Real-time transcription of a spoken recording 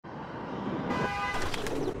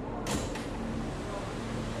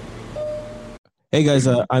Hey guys,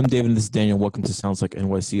 I'm David and this is Daniel. Welcome to Sounds Like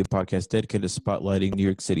NYC, a podcast dedicated to spotlighting New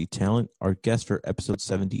York City talent. Our guest for episode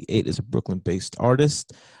 78 is a Brooklyn-based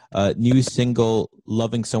artist. New single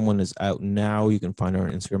 "Loving Someone" is out now. You can find her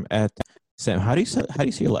on Instagram at Sam. How do you say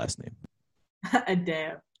your last name?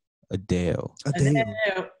 Adeo. Adeo. Adeo.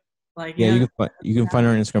 Adeo. Like, Yeah, you know, you can find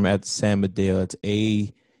her on Instagram at Sam Adeo. It's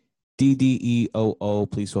Addeoo.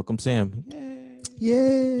 Please welcome Sam.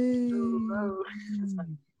 Yay! oh,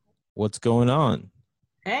 What's going on?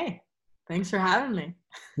 hey, thanks for having me.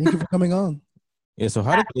 Thank you for coming on. Yeah, so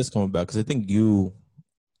how did this come about? Because I think you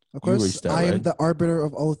Of You course, reached out, I am right? the arbiter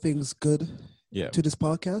of all things good yeah. to this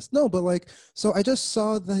podcast. No, but like, so I just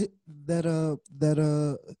saw that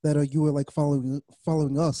you were like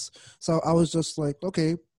following us. So I was just like,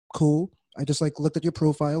 okay, cool. I just like looked at your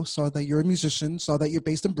profile, saw that you're a musician, saw that you're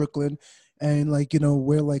based in Brooklyn, and like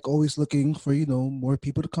we're like always looking for more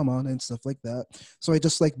people to come on and stuff like that. So I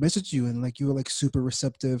just like messaged you, and like you were like super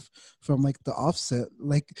receptive from like the offset,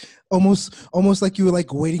 like almost like you were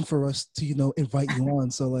like waiting for us to invite you on.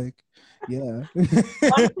 So like, yeah,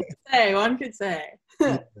 One could say.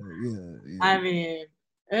 yeah. I mean,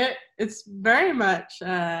 it's very much,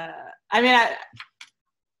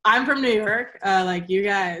 I'm from New York, like you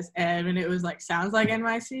guys, and when it was like Sounds Like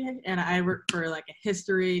NYC, and I worked for like a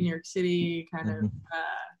history New York City kind of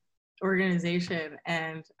organization.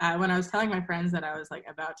 And when I was telling my friends that I was like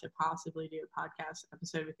about to possibly do a podcast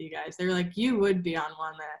episode with you guys, they were like, "You would be on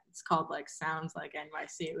one that's called like Sounds Like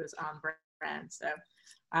NYC." It was on brand, so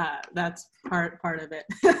that's part of it.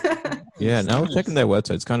 Yeah, now checking that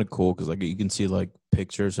website, it's kind of cool because like you can see like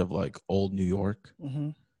pictures of like old New York, Mm-hmm.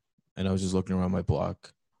 and I was just looking around my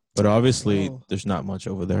block, but obviously Oh. there's not much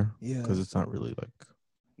over there Yeah. because it's not really like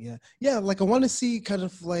Yeah. Like I want to see kind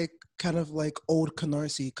of like old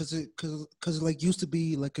Canarsie, because like used to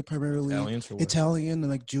be like a primarily Italians or what? Italian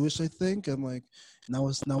and like Jewish, I think, and like now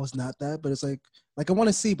it's not that, but it's like I want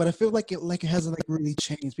to see, but I feel like it hasn't like really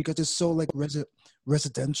changed because it's so like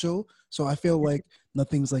residential. So I feel like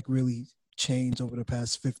nothing's like really changed over the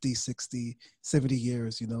past 50, 60, 70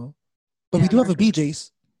 years, But we Yeah, do have a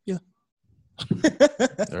BJ's. Yeah.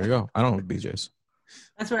 There you go. I don't have BJ's.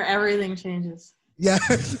 That's where everything changes. Yeah.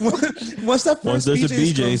 Once that Once first there's a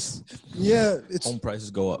BJ's BJ's, comes, yeah, it's home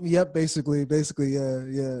prices go up. Yep, basically,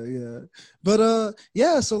 yeah. But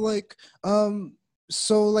yeah, so like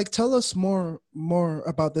tell us more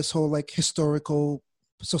about this whole like historical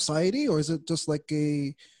society, or is it just like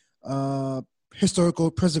a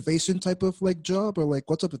historical preservation type of like job, or like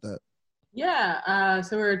what's up with that? Yeah,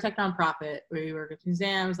 so we're a tech nonprofit. We work with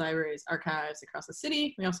museums, libraries, archives across the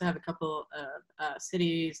city. We also have a couple of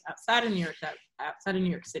cities outside of New York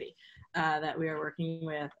City that we are working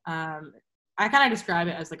with. I kind of describe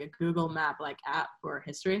it as like a Google Map like app for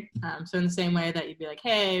history. So in the same way that you'd be like,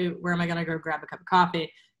 hey, where am I gonna go grab a cup of coffee?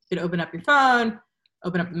 You could open up your phone,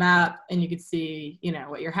 open up the map, and you could see,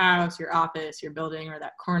 what your house, your office, your building, or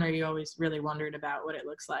that corner you always really wondered about what it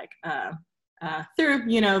looks like. Through,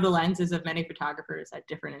 the lenses of many photographers at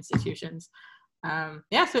different institutions. So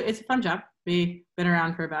it's a fun job. We've been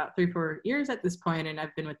around for about 3-4 years at this point, and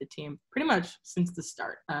I've been with the team pretty much since the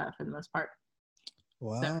start, for the most part.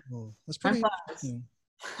 Wow, that's Time pretty flies. interesting.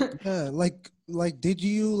 Yeah, like did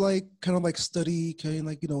you like kind of like study kind of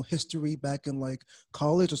like history back in like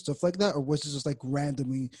college or stuff like that, or was it just like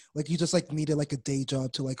randomly like you just like needed like a day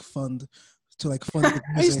job to fund the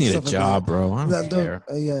I just music, need a stuff like job, bro. I don't that? care.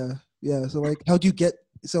 Yeah. So like, how'd you get?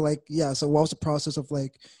 So like, yeah. So what was the process of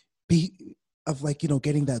like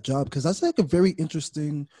getting that job? Because that's like a very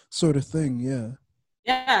interesting sort of thing. Yeah.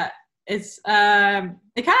 Yeah, it's it kind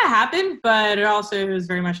of happened, but it also was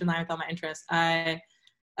very much in line with all my interests. I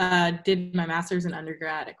did my master's in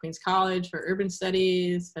undergrad at Queens College for urban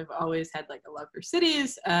studies. I've always had like a love for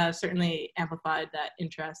cities, certainly amplified that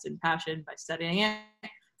interest and passion by studying it.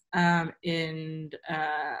 And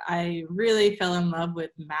I really fell in love with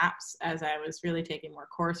maps as I was really taking more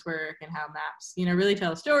coursework and how maps, really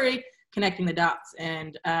tell a story, connecting the dots.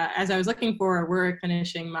 And as I was looking for work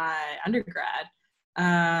finishing my undergrad,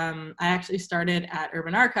 I actually started at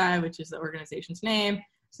Urban Archive, which is the organization's name.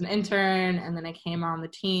 As an intern, and then I came on the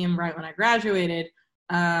team right when I graduated,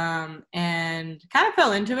 and kind of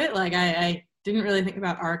fell into it. Like I didn't really think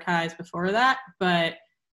about archives before that, but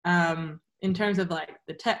in terms of like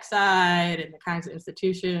the tech side and the kinds of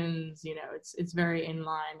institutions, it's very in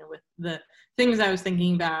line with the things I was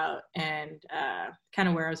thinking about and kind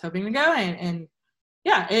of where I was hoping to go. And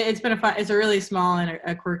yeah, it's been it's a really small and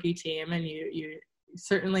a quirky team, and you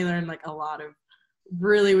certainly learn like a lot of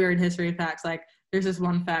really weird history facts. Like there's this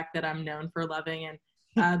one fact that I'm known for loving,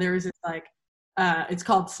 and there was this like it's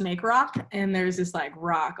called Snake Rock, and there's this like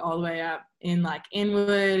rock all the way up in like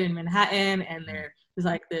Inwood in Manhattan, and there's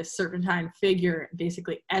like this serpentine figure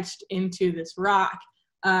basically etched into this rock,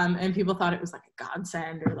 and people thought it was like a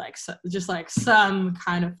godsend or like just like some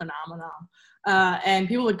kind of phenomenon, and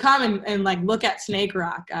people would come and like look at Snake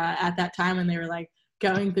Rock at that time when they were like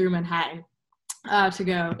going through Manhattan to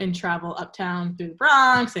go and travel uptown through the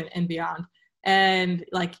Bronx and beyond, and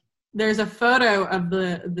like there's a photo of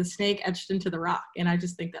the snake etched into the rock, and I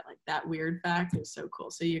just think that like that weird fact is so cool.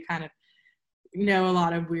 So you kind of know a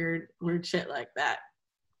lot of weird shit like that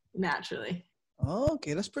naturally. Oh,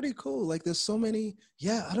 okay, that's pretty cool. Like there's so many,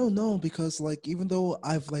 yeah, I don't know, because like even though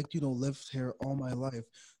I've like, lived here all my life,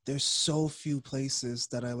 there's so few places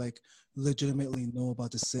that I like legitimately know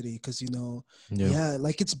about the city, because yeah,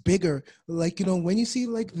 like it's bigger. Like when you see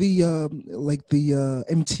like the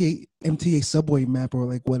MTA subway map or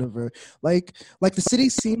like whatever, like the city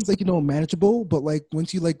seems like manageable, but like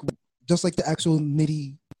once you like just like the actual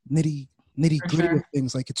nitty gritty of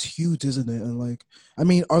things, like it's huge, isn't it? And like, I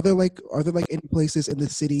mean, are there like any places in the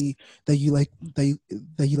city that you like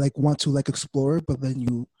that you like want to like explore, but that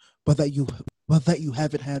you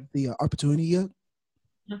haven't had the opportunity yet?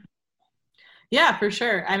 Yeah, for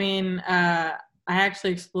sure. I mean, I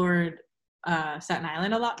actually explored Staten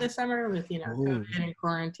Island a lot this summer with COVID and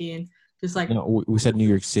quarantine. Just like we said New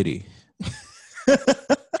York City.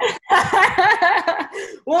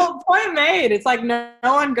 Well, point made. It's like no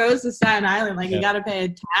one goes to Staten Island. Like you got to pay a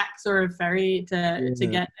tax or a ferry to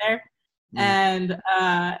get there, and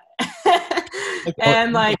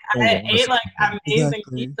and like I ate like amazing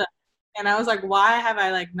pizza, and I was like, why have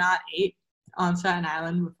I like not ate on Staten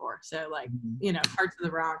Island before? So like parts of the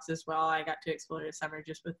Bronx as well I got to explore this summer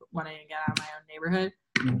just with wanting to get out of my own neighborhood.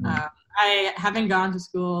 I haven't gone to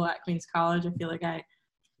school at Queens College. I feel like I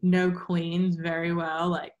know Queens very well,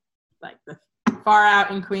 like the far out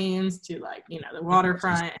in Queens to like the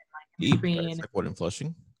waterfront and like in Queens. It's like what, in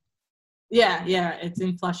Flushing? Yeah, it's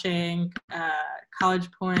in Flushing, College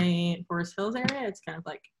Point, Forest Hills area. It's kind of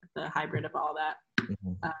like the hybrid of all that,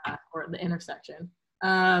 or the intersection.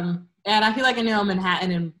 And I feel like I know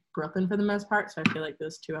Manhattan and Brooklyn for the most part, so I feel like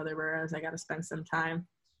those two other boroughs I got to spend some time,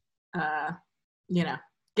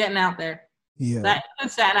 getting out there. Yeah,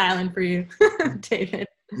 that's Staten Island for you, David.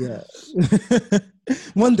 Yeah.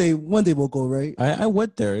 one day we'll go, right? I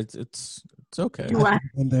went there. It's okay. You went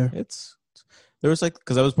there. There was like,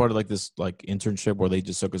 because I was part of like this like internship where they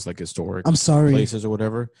just took us like historic places or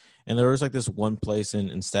whatever, and there was like this one place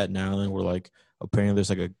in Staten Island where like apparently there's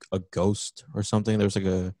like a ghost or something. There was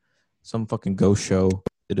like some fucking ghost show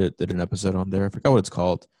did an episode on there. I forgot what it's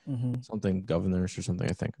called. Something Governors or something,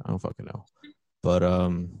 I think. I don't fucking know. But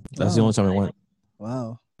that's the only time I went.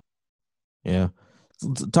 Wow. Yeah.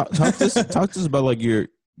 Talk to us about like your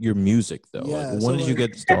music though. Yeah, like, when did you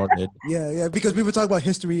get started? Yeah, because we were talking about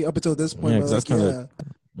history up until this point. Yeah, that's kind of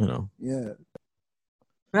Yeah.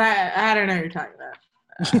 I don't know what you're talking about.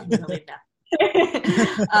 I'm gonna leave now.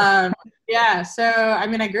 Yeah, so I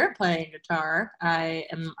mean, I grew up playing guitar.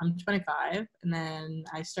 I'm 25, and then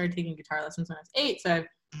I started taking guitar lessons when I was 8. So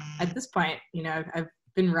at this point, I've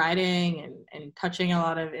been writing and touching a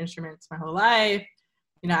lot of instruments my whole life.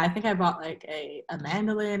 I think I bought like a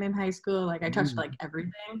mandolin in high school. Like I touched like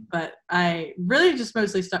everything, but I really just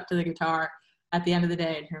mostly stuck to the guitar at the end of the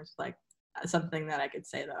day in terms of like something that I could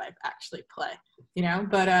say that I actually play,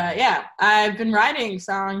 But yeah, I've been writing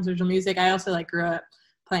songs, original music. I also like grew up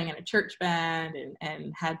playing in a church band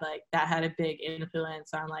and had like that had a big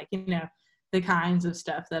influence on like, the kinds of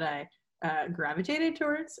stuff that I gravitated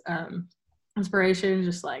towards. Inspiration,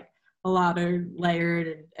 just like a lot of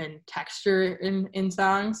layered and texture in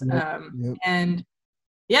songs. And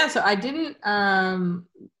yeah, so I didn't,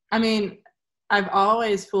 I mean, I've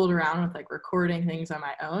always fooled around with like recording things on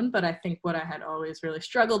my own, but I think what I had always really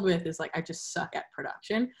struggled with is like, I just suck at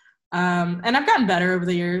production. And I've gotten better over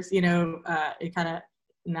the years, it kind of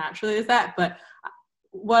naturally is that, but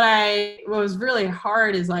what was really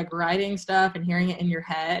hard is like writing stuff and hearing it in your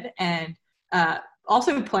head and,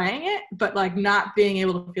 also playing it, but like not being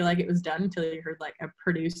able to feel like it was done until you heard like a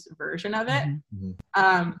produced version of it.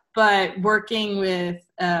 But working with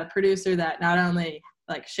a producer that not only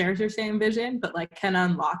like shares your same vision, but like can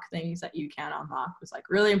unlock things that you can't unlock was like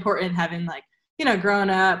really important. Having like, grown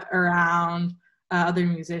up around other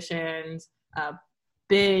musicians,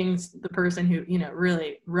 being the person who,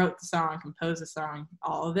 really wrote the song, composed the song,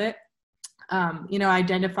 all of it,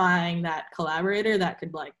 identifying that collaborator that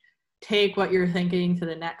could like take what you're thinking to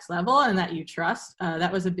the next level and that you trust.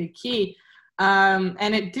 That was a big key.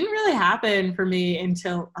 And it didn't really happen for me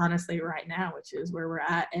until honestly right now, which is where we're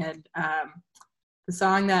at. And the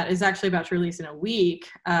song that is actually about to release in a week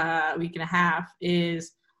and a half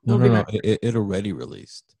is No, it already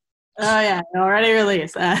released. Oh yeah, already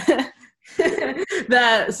released.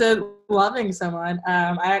 So Loving Someone.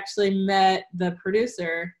 I actually met the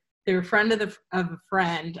producer. They were a friend of a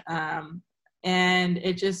friend, and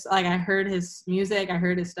it just like I heard his music, I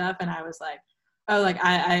heard his stuff, and I was like, oh, like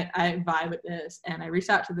I vibe with this, and I reached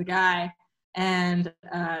out to the guy, and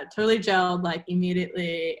totally gelled like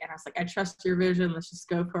immediately, and I was like, I trust your vision, let's just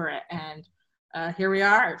go for it, and here we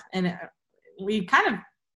are, and we kind of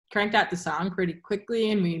cranked out the song pretty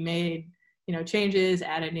quickly, and we made changes,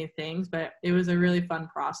 added new things, but it was a really fun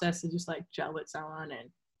process to just like gel with someone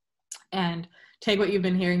and take what you've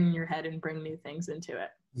been hearing in your head and bring new things into it.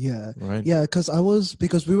 Yeah, right. Yeah,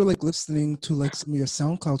 because we were like listening to like some of your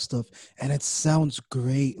SoundCloud stuff, and it sounds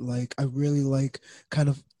great. Like I really like kind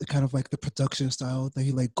of like the production style that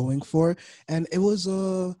you like going for, and it was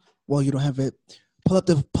well, you don't have it. Pull up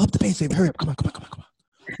the bass, baby. Hurry up! Come on.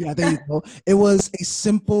 Yeah, there you go. It was a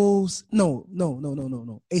simple a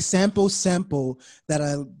sample that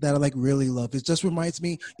I like really love. It just reminds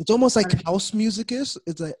me. It's almost like house music is.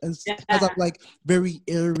 It's has a like very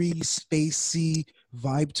eerie, spacey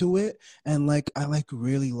vibe to it, and like I like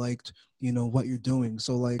really liked what you're doing.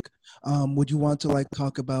 So like, would you want to like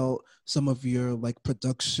talk about some of your like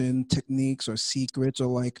production techniques or secrets, or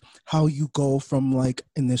like how you go from like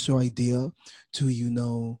initial idea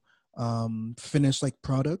to finished like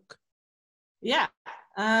product? Yeah.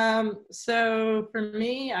 So for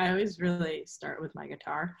me, I always really start with my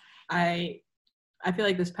guitar. I feel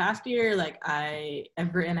like this past year, like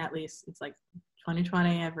I've written at least, it's like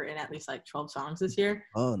 2020, I've written at least like 12 songs this year.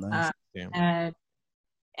 Oh, nice.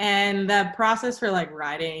 And the process for like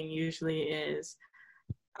writing usually is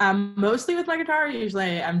mostly with my guitar.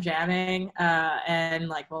 Usually I'm jamming and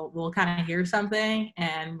like we'll kind of hear something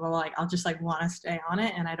and I'll just like want to stay on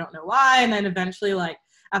it and I don't know why, and then eventually like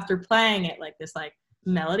after playing it, like this like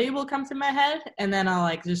melody will come to my head and then I'll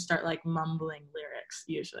like just start like mumbling lyrics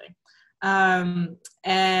usually.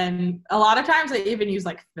 And a lot of times I even use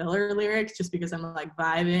like filler lyrics just because I'm like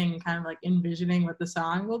vibing and kind of like envisioning what the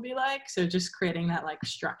song will be like, so just creating that like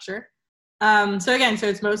structure. So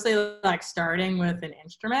it's mostly like starting with an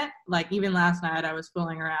instrument. Like even last night I was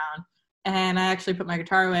fooling around and I actually put my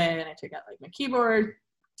guitar away and I took out like my keyboard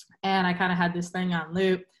and I kind of had this thing on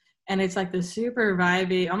loop, and it's like this super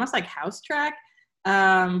vibey, almost like house track.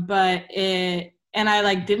 And I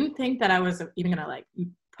like didn't think that I was even gonna like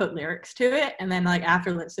put lyrics to it, and then like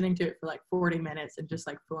after listening to it for like 40 minutes and just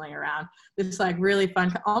like fooling around, this like really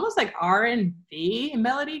fun almost like R&B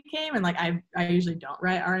melody came, and like I usually don't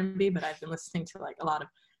write R&B, but I've been listening to like a lot of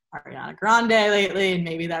Ariana Grande lately, and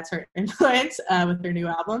maybe that's her influence with her new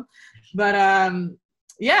album. But and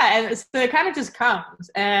so it kind of just comes,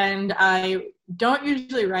 and I don't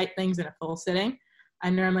usually write things in a full sitting. I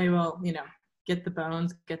normally will get the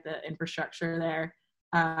bones, get the infrastructure there,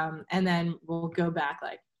 and then we'll go back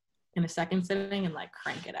like in a second sitting and like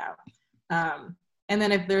crank it out. And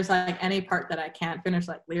then if there's like any part that I can't finish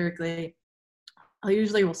like lyrically, I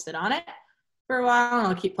usually will sit on it for a while and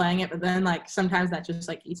I'll keep playing it, but then like sometimes that just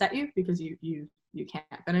like eats at you because you can't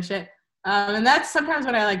finish it. And that's sometimes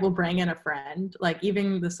when I like will bring in a friend. Like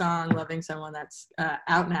even the song Loving Someone that's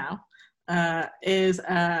out now I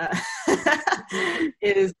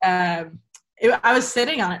was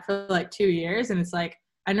sitting on it for like 2 years, and it's like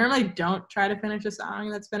I normally don't try to finish a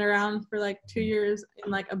song that's been around for like 2 years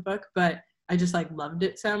in like a book, but I just like loved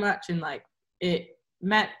it so much, and like it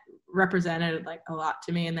represented like a lot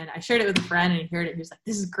to me. And then I shared it with a friend and he heard it. He was like,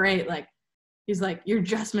 this is great. Like, he's like, you're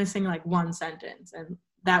just missing like one sentence. And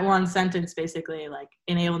that one sentence basically like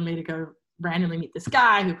enabled me to go randomly meet this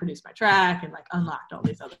guy who produced my track and like unlocked all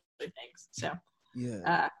these other things. So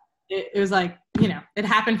it was like, it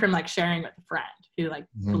happened from like sharing with a friend who like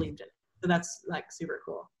believed it. So that's like super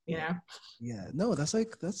cool, Yeah, no, that's a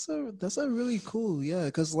really cool,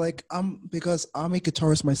 because I'm a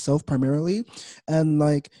guitarist myself primarily, and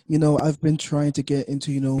like I've been trying to get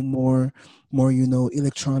into more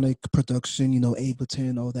electronic production,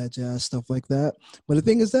 Ableton, all that jazz stuff like that. But the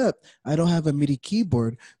thing is that I don't have a MIDI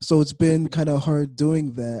keyboard, so it's been kind of hard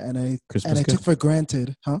doing that, and I took for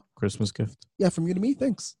granted, Christmas gift. Yeah, from you to me,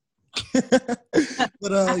 thanks. But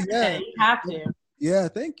you have to. Yeah,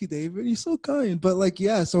 thank you, David. You're so kind. But like,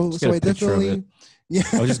 so I definitely,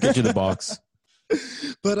 I'll just get you the box.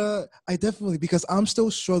 But I definitely, because I'm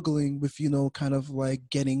still struggling with kind of like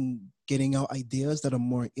getting getting out ideas that are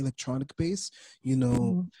more electronic based,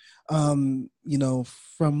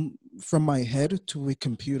 from my head to a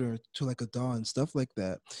computer to like a DAW and stuff like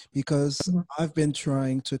that, because I've been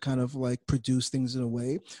trying to kind of like produce things in a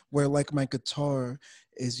way where like my guitar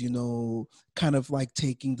is, kind of like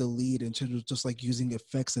taking the lead in terms of just like using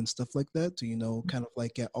effects and stuff like that to, kind of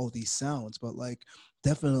like get all these sounds. But like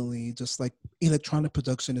definitely just like electronic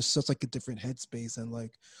production is such like a different headspace, and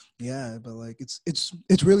like, yeah, but like it's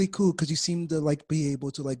really cool because you seem to like be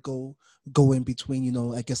able to like go in between,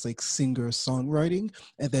 I guess like singer songwriting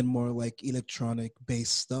and then more like electronic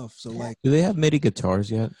based stuff. So like, do they have MIDI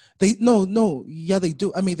guitars yet? They yeah, they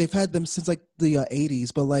do. I mean, they've had them since like the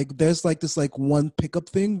 80s, but like there's like this like one pickup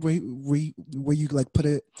thing where you like put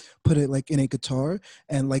it like in a guitar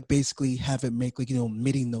and like basically have it make like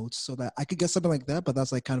MIDI notes, so that I could get something like that, but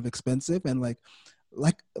that's like kind of expensive, and like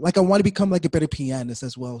I want to become like a better pianist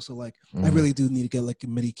as well, so like I really do need to get like a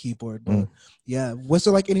MIDI keyboard. But yeah, was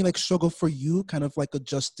there like any like struggle for you kind of like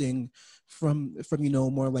adjusting from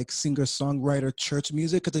more like singer songwriter church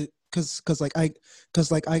music, because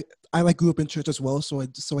I like grew up in church as well, so I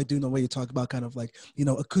do know what you talk about, kind of like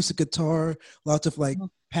acoustic guitar, lots of like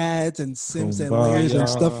pads and sims and layers and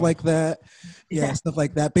stuff like that. Yeah, stuff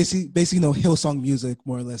like that. Basically, Hillsong music,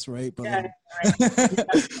 more or less, right? But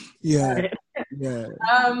yeah. Yeah.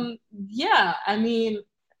 I mean,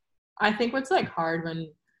 I think what's like hard when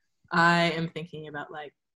I am thinking about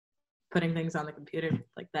like putting things on the computer,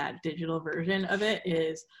 like that digital version of it,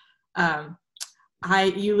 is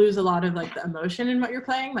you lose a lot of like the emotion in what you're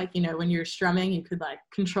playing. Like, when you're strumming, you could like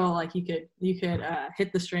control, like you could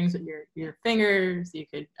hit the strings with your fingers, you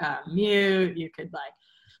could mute, you could like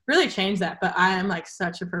really change that. But I am like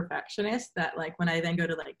such a perfectionist that like when I then go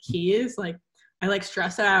to like keys, like I like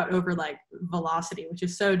stress out over like velocity, which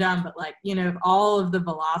is so dumb. But like, if all of the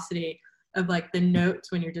velocity of like the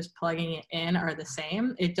notes when you're just plugging it in are the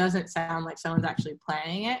same, it doesn't sound like someone's actually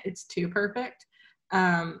playing it. It's too perfect.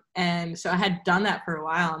 And so I had done that for a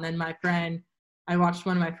while, and then I watched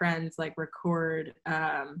one of my friends like record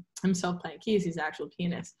himself playing keys. He's an actual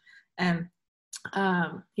pianist, and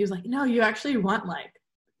he was like, "No, you actually want like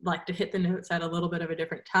to hit the notes at a little bit of a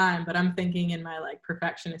different time." But I'm thinking in my like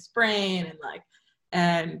perfectionist brain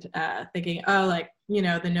and thinking, oh, like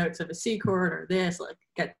the notes of a C chord or this, like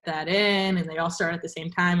get that in, and they all start at the same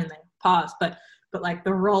time and they pause, but like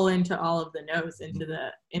the roll into all of the notes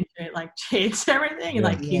into it like changed everything and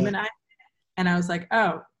like humanized. And I was like,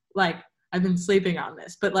 oh, like I've been sleeping on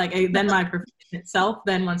this. But like then my perfection itself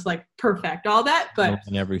then wants to like perfect all that. But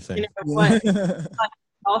and everything. What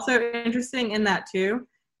also interesting in that too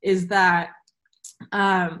is that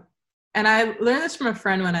and I learned this from a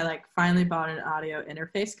friend when I like finally bought an audio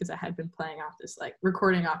interface, because I had been playing off this like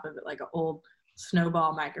recording off of it like an old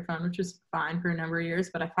Snowball microphone, which was fine for a number of years,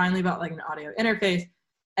 but I finally bought like an audio interface.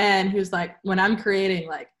 And he was like, when I'm creating,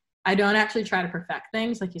 like I don't actually try to perfect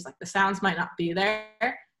things. Like he's like, the sounds might not be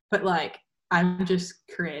there, but like I'm just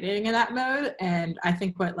creating in that mode. And I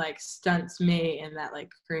think what like stunts me in that like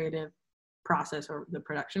creative process or the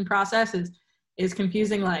production process is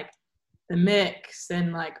confusing like the mix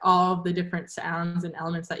and like all of the different sounds and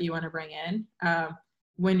elements that you want to bring in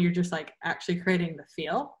when you're just like actually creating the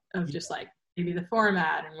feel of just like maybe the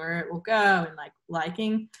format and where it will go, and like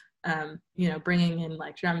liking, bringing in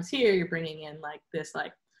like drums here, you're bringing in like this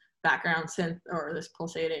like background synth or this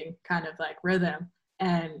pulsating kind of like rhythm.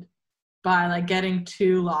 And by like getting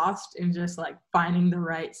too lost in just like finding the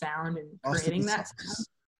right sound and creating that sound,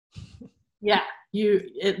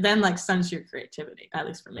 it then like stunts your creativity, at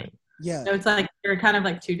least for me. Yeah. So it's like they're kind of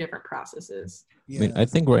like two different processes. Yeah. I mean, I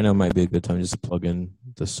think right now might be a good time just to plug in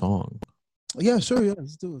the song. Yeah, sure. Yeah,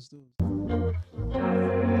 let's do it.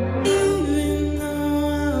 Even though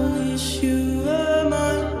I wish you were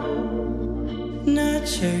mine, not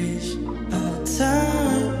cherish our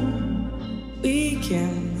time, we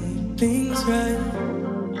can make things right.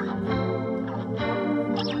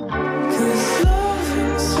 'Cause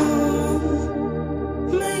loving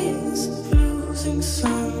someone means losing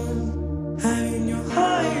someone. Having your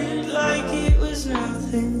heart like it was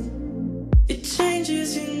nothing, it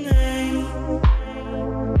changes your name.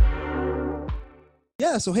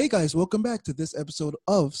 Yeah, so hey guys, welcome back to this episode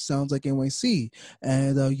of Sounds Like NYC.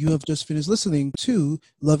 And you have just finished listening to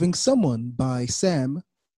Loving Someone by Sam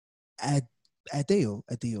Adeo.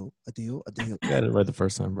 You got it right the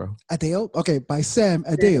first time, bro. Adeo? Okay, by Sam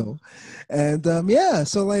Adeo. And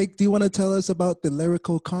so like, do you want to tell us about the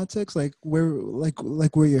lyrical context? Like where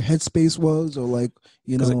your headspace was, or like,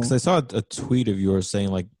 Because I saw a tweet of yours saying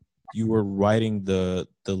like you were writing the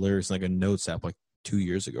lyrics in like a notes app like 2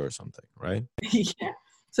 years ago or something, right? Yeah.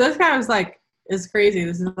 So this guy was like, it's crazy.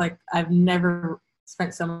 This is like, I've never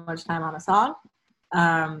spent so much time on a song.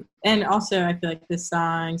 And also I feel like this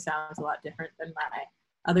song sounds a lot different than my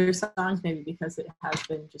other songs, maybe because it has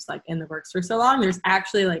been just like in the works for so long. There's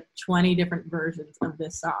actually like 20 different versions of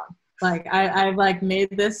this song. Like I've like made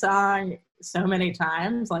this song so many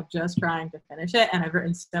times, like just trying to finish it. And I've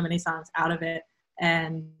written so many songs out of it.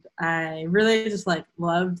 And I really just like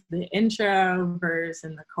loved the intro verse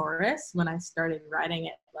and the chorus when I started writing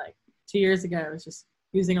it like 2 years ago. I was just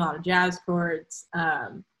using a lot of jazz chords.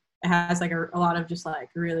 It has like a lot of just like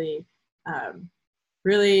really,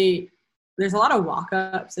 there's a lot of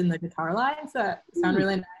walk-ups in the guitar lines that sound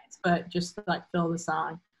really nice, but just like fill the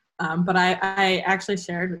song. But I actually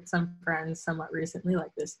shared with some friends somewhat recently,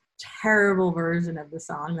 like this terrible version of the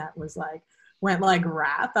song that was like, went like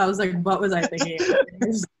rap. I was like, what was I thinking?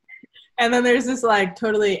 And then there's this like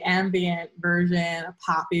totally ambient version, a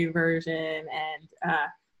poppy version. And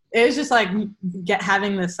it was just like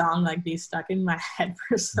having the song like be stuck in my head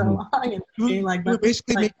for so long. And being like, you're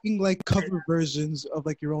basically making like cover versions of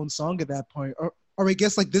like your own song at that point. Or I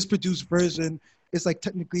guess like this produced version is like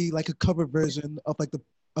technically like a cover version of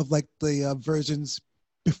like the versions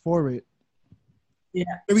before it. Yeah.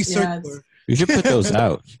 Very circular. You should put those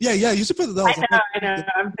out. Yeah, you should put those out. I know.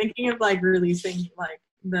 I'm thinking of like releasing like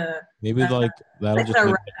the maybe like that'll like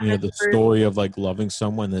just make, the story of like loving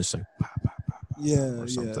someone that's like or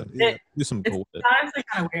something. Yeah. Do some cool it's honestly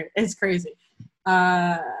kind of weird. It's crazy.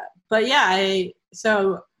 But yeah, I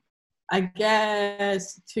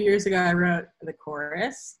guess 2 years ago I wrote the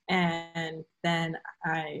chorus, and then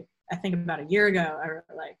I think about a year ago I wrote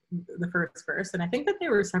like the first verse, and I think that they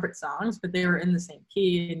were separate songs, but they were in the same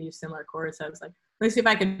key and used similar chords. So I was like, let me see if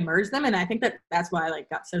I can merge them, and I think that that's why I like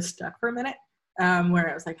got so stuck for a minute, where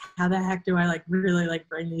I was like, how the heck do I like really like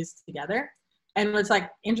bring these together? And what's like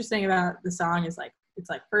interesting about the song is like it's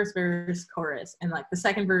like first verse, chorus, and like the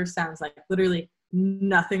second verse sounds like literally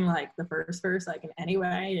nothing like the first verse, like in any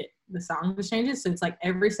way. The song just changes, so it's like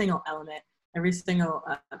every single element, every single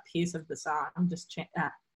piece of the song just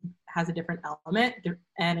has a different element,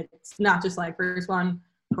 and it's not just like verse 1,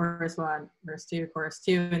 chorus 1, verse 2, chorus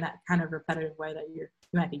 2, in that kind of repetitive way that you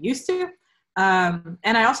might be used to. And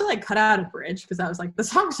I also like cut out a bridge because I was like, the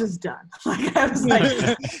song's just done. Like I was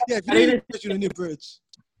like, yeah, you need a bridge.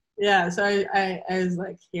 Yeah, so I was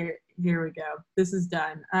like, here we go, this is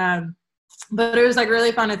done. But it was like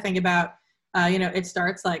really fun to think about. It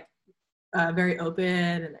starts like very open,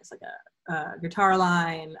 and there's like a guitar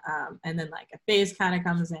line, and then like a bass kind of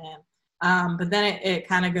comes in, but then it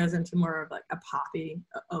kind of goes into more of like a poppy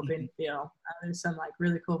open feel. There's some like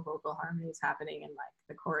really cool vocal harmonies happening in like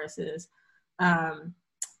the choruses,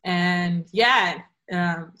 and yeah,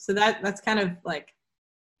 so that's kind of like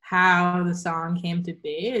how the song came to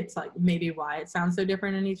be. It's like maybe why it sounds so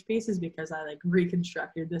different in each piece is because I like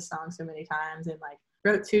reconstructed this song so many times and like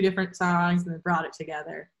wrote 2 different songs and then brought it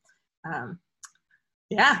together.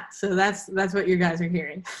 Yeah, so that's what you guys are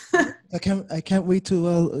hearing. I can't wait to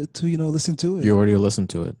listen to it. You already listened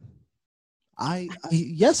to it.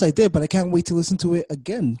 Yes, I did, but I can't wait to listen to it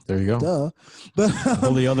again. There you go. Duh. But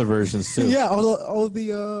all the other versions too. Yeah, all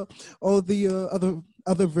the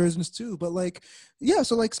other versions too. But like, yeah.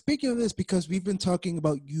 So like, speaking of this, because we've been talking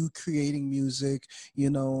about you creating music,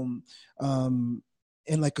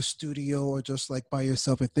 in like a studio or just like by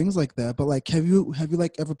yourself and things like that. But like, have you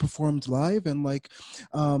like ever performed live? And like,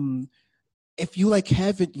 if you like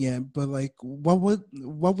haven't yet, but like, what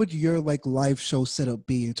would your like live show setup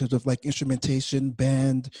be in terms of like instrumentation,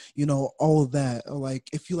 band, all of that? Or like,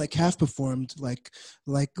 if you like have performed, like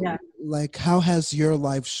how has your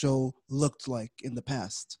live show looked like in the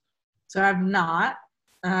past? So I've not.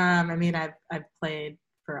 I mean, I've played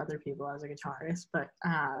for other people as a guitarist, but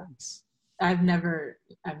I've never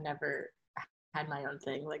had my own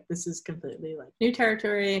thing. Like this is completely like new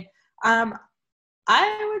territory.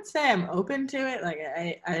 I would say I'm open to it. Like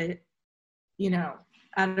I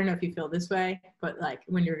don't know if you feel this way, but like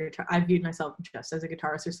when you're I viewed myself just as a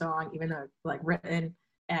guitarist for so long, even though like written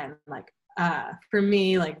and like for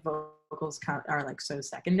me like vocals are like so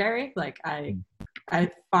secondary. Like I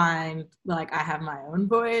find like I have my own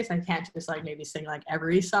voice. I can't just like maybe sing like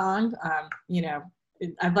every song.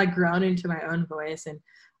 I've like grown into my own voice, and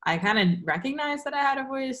I kind of recognized that I had a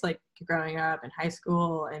voice like growing up in high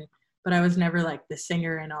school, but I was never like the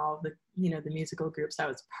singer in all of the, the musical groups I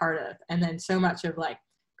was part of. And then so much of like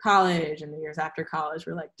college and the years after college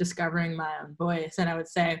were like discovering my own voice. And I would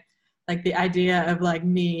say like the idea of like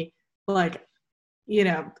me, like,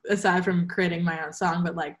 aside from creating my own song,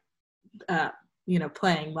 but like,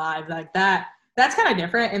 playing live like that, that's kind of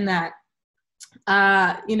different in that,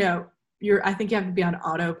 I think you have to be on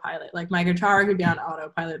autopilot. Like my guitar could be on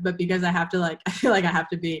autopilot, but because I have to like, I feel like I have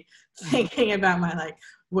to be thinking about my like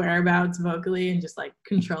whereabouts vocally and just like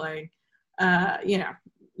controlling, you know,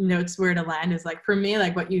 notes where to land is like, for me,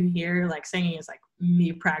 like what you hear like singing is like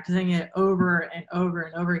me practicing it over and over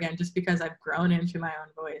and over again, just because I've grown into my own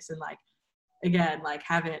voice. And like, again, like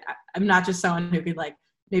I'm not just someone who could like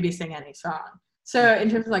maybe sing any song. So in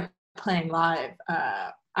terms of like playing live,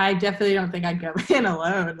 I definitely don't think I'd go in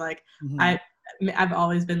alone. Like I've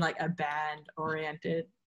always been like a band oriented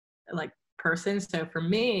like person. So for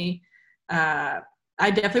me, I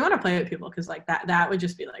definitely want to play with people because like that would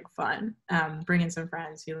just be like fun. Bring in some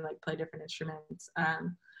friends who like play different instruments.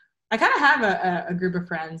 I kind of have a group of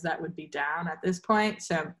friends that would be down at this point.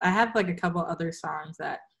 So I have like a couple other songs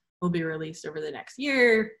that will be released over the next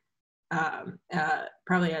year,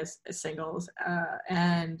 probably as singles.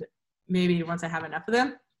 And maybe once I have enough of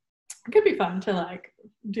them, it could be fun to like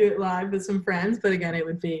do it live with some friends. But again, it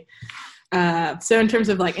would be so in terms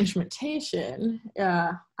of like instrumentation,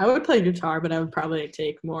 I would play guitar, but I would probably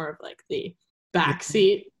take more of like the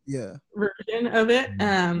backseat version of it.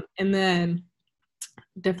 And then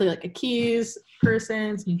definitely like a keys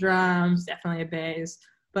person, some drums, definitely a bass,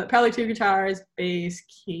 but probably 2 guitars, bass,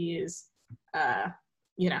 keys,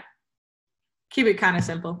 you know, keep it kind of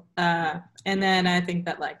simple. And then I think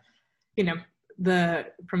that like, you know,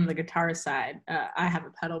 from the guitar side, I have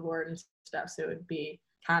a pedal board and stuff, so it would be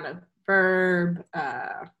kind of verb,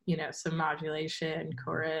 you know, some modulation,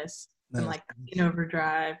 chorus, and like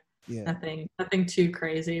overdrive. Nothing too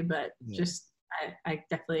crazy, but just I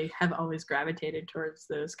definitely have always gravitated towards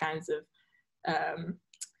those kinds of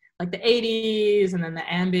like the 80s and then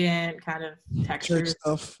the ambient kind of texture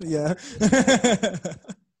stuff. Yeah.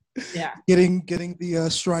 Yeah. Getting the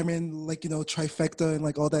Strymon, like, you know, trifecta and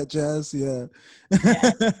like all that jazz. Yeah.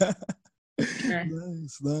 Sure.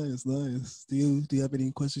 Nice. Do you have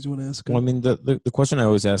any questions you want to ask? Well, I mean, the question I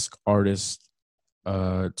always ask artists,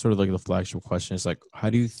 sort of like the flagship question, is like, how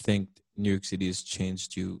do you think New York City has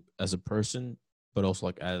changed you as a person, but also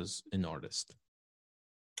like as an artist?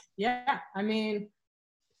 Yeah, I mean,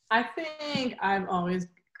 I think I've always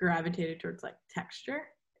gravitated towards like texture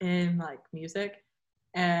in like music,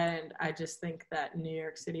 and I just think that New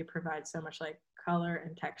York City provides so much like color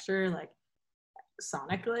and texture, like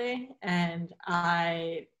sonically. And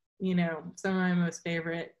I, you know, some of my most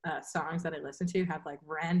favorite songs that I listen to have like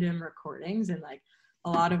random recordings, and like a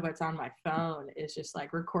lot of what's on my phone is just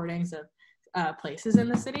like recordings of places in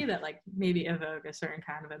the city that like maybe evoke a certain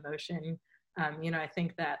kind of emotion. You know, I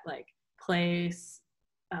think that like place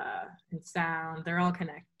and sound, they're all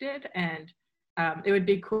connected, and it would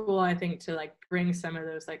be cool, I think, to like bring some of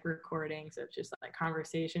those like recordings of just like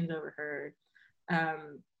conversations overheard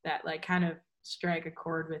that like kind of strike a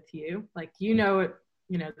chord with you. Like, you know,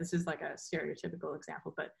 this is like a stereotypical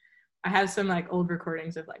example, but I have some like old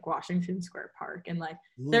recordings of like Washington Square Park, and like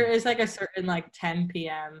there is like a certain like 10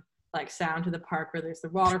 p.m. like sound to the park where there's the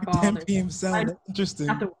waterfall. 10 p.m. sound, that's interesting.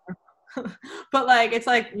 Not the waterfall. But like it's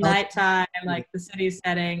like nighttime, like the city's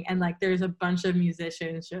setting, and like there's a bunch of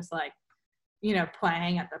musicians just like, you know,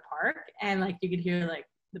 playing at the park, and like you could hear like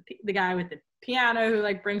the guy with the piano who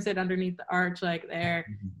like brings it underneath the arch, like there.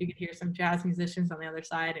 You could hear some jazz musicians on the other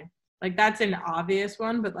side, and like that's an obvious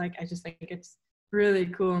one, but like I just think it's really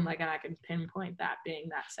cool, and like I can pinpoint that being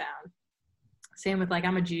that sound. Same with like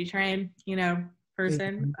I'm a G Train, you know,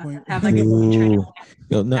 person. Have like a G Train.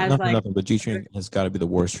 Yo, nothing, but G Train has got to be the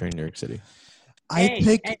worst train in New York City.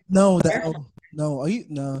 No.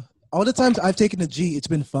 All the times I've taken the G, it's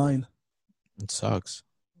been fine. It sucks.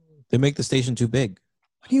 They make the station too big.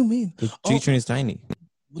 What do you mean? The G Train is tiny.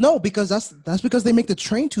 No, because that's because they make the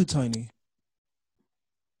train too tiny.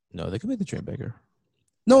 No, they can make the train bigger.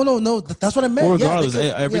 No. That's what I meant. Well, regardless,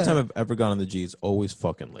 every time I've ever gone on the G, it's always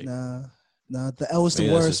fucking late. Nah, the L is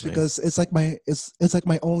the worst because it's like my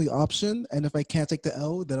only option, and if I can't take the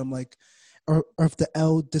L, then I'm like, or if the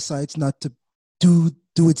L decides not to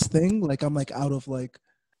do its thing, like I'm out of luck.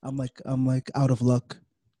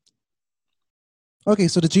 Okay,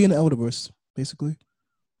 so the G and the L are the worst, basically.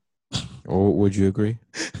 Or would you agree?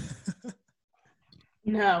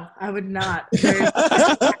 No, I would not.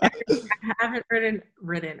 I haven't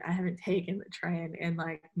I haven't taken the train in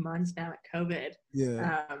like months now at COVID.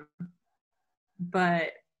 Yeah.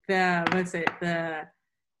 But in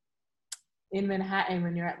Manhattan,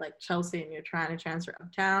 when you're at like Chelsea and you're trying to transfer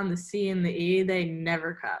uptown, the C and the E, they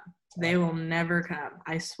never come. They will never come.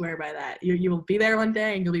 I swear by that. You will be there one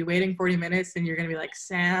day and you'll be waiting 40 minutes and you're going to be like,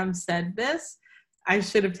 Sam said this. I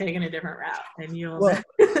should have taken a different route, and you'll. Well,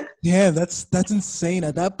 yeah, that's insane.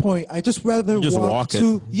 At that point, I just rather You just walk walk it.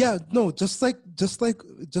 to just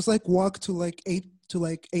like walk to like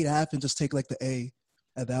 8.5 and just take like the A.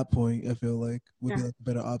 At that point, I feel like would be like a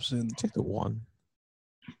better option. Take the 1.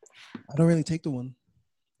 I don't really take the 1.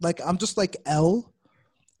 Like I'm just like L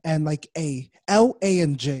and like A. L, A,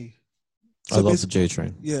 and J. I love the J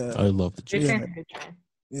train. Yeah. I love the J. Good Yeah. train, good train,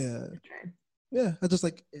 Yeah. good train. Yeah. I just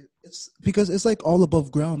like it's because it's like all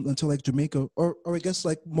above ground until like Jamaica or I guess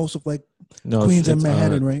like most of like No, Queens and it's,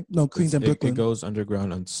 Manhattan, right? No, Queens and it Brooklyn. goes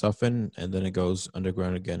underground on Suffin, and then it goes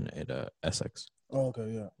underground again at Essex. Oh, okay,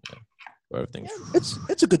 yeah. Where everything. Yeah,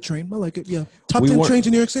 it's a good train. I like it. Yeah, top We 10 weren't- trains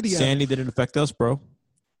in New York City. Yeah, Sandy didn't affect us, bro.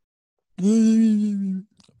 yeah,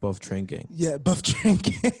 Above train gang. above train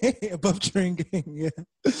gang, above train gang. Yeah,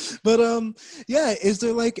 but yeah. Is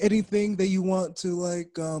there like anything that you want to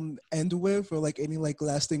like end with, or like any like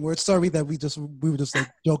lasting words? Sorry that we were just like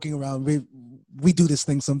joking around. We do this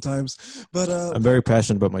thing sometimes, but I'm very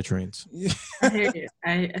passionate about my trains. yeah. I hear you.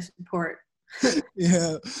 I support.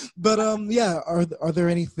 Yeah, but yeah, are there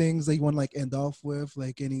any things that you want to like end off with,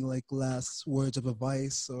 like any like last words of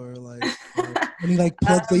advice or like any like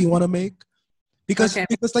plugs that you want to make? Because Okay.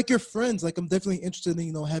 because like your friends, like I'm definitely interested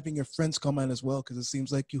in having your friends come on as well, because it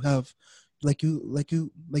seems like you have like you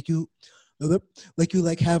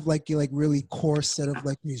have like you like really core set of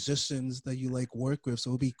like musicians that you like work with, so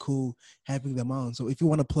it'd be cool having them on. So if you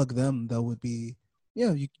want to plug them, that would be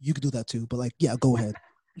you could do that too. But like go ahead.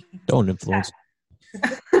 Don't influence.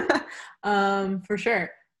 For sure.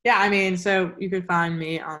 Yeah, I mean, so you could find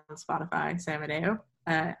me on Spotify, Sam Adeo,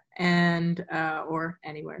 and or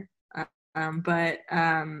anywhere.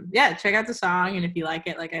 Yeah, check out the song, and if you like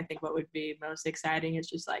it, like I think what would be most exciting is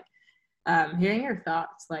just like hearing your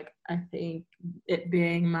thoughts. Like I think it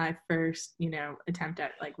being my first, attempt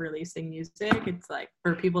at like releasing music, it's like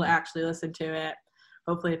for people to actually listen to it.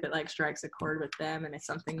 Hopefully, if it like strikes a chord with them, and it's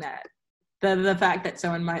something that the fact that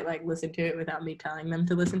someone might like listen to it without me telling them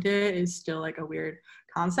to listen to it is still like a weird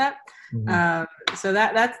concept. Mm-hmm. So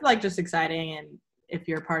that's like just exciting, and if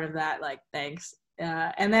you're part of that, like thanks.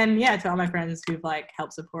 And then to all my friends who've like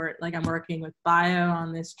helped support, like I'm working with Bio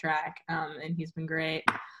on this track, and he's been great.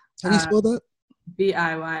 How do you spell that?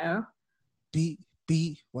 BIYO. B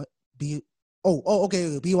what B? Oh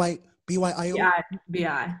okay. BYIO.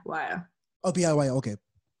 BIYO. Oh BIYO. Okay,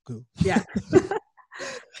 cool. Yeah.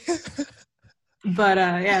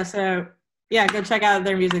 But so go check out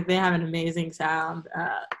their music. They have an amazing sound.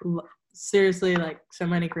 Seriously, like so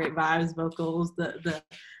many great vibes, vocals, the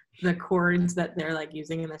chords that they're like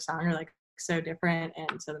using in their song are like so different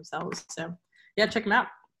and so themselves. So yeah, check them out.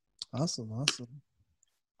 Awesome. Well,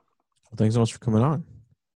 thanks so much for coming on.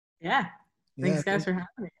 Yeah. Thanks guys for having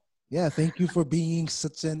me. Yeah, thank you for being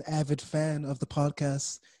such an avid fan of the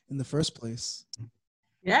podcast in the first place.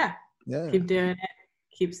 Yeah. Yeah, Keep doing it.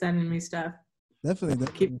 Keep sending me stuff. definitely.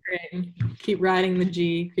 Keep creating. Keep riding the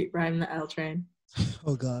G. Keep riding the L train.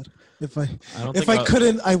 Oh God, if I don't if think I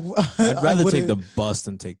couldn't, I'd rather take wouldn't. the bus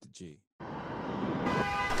than take the G.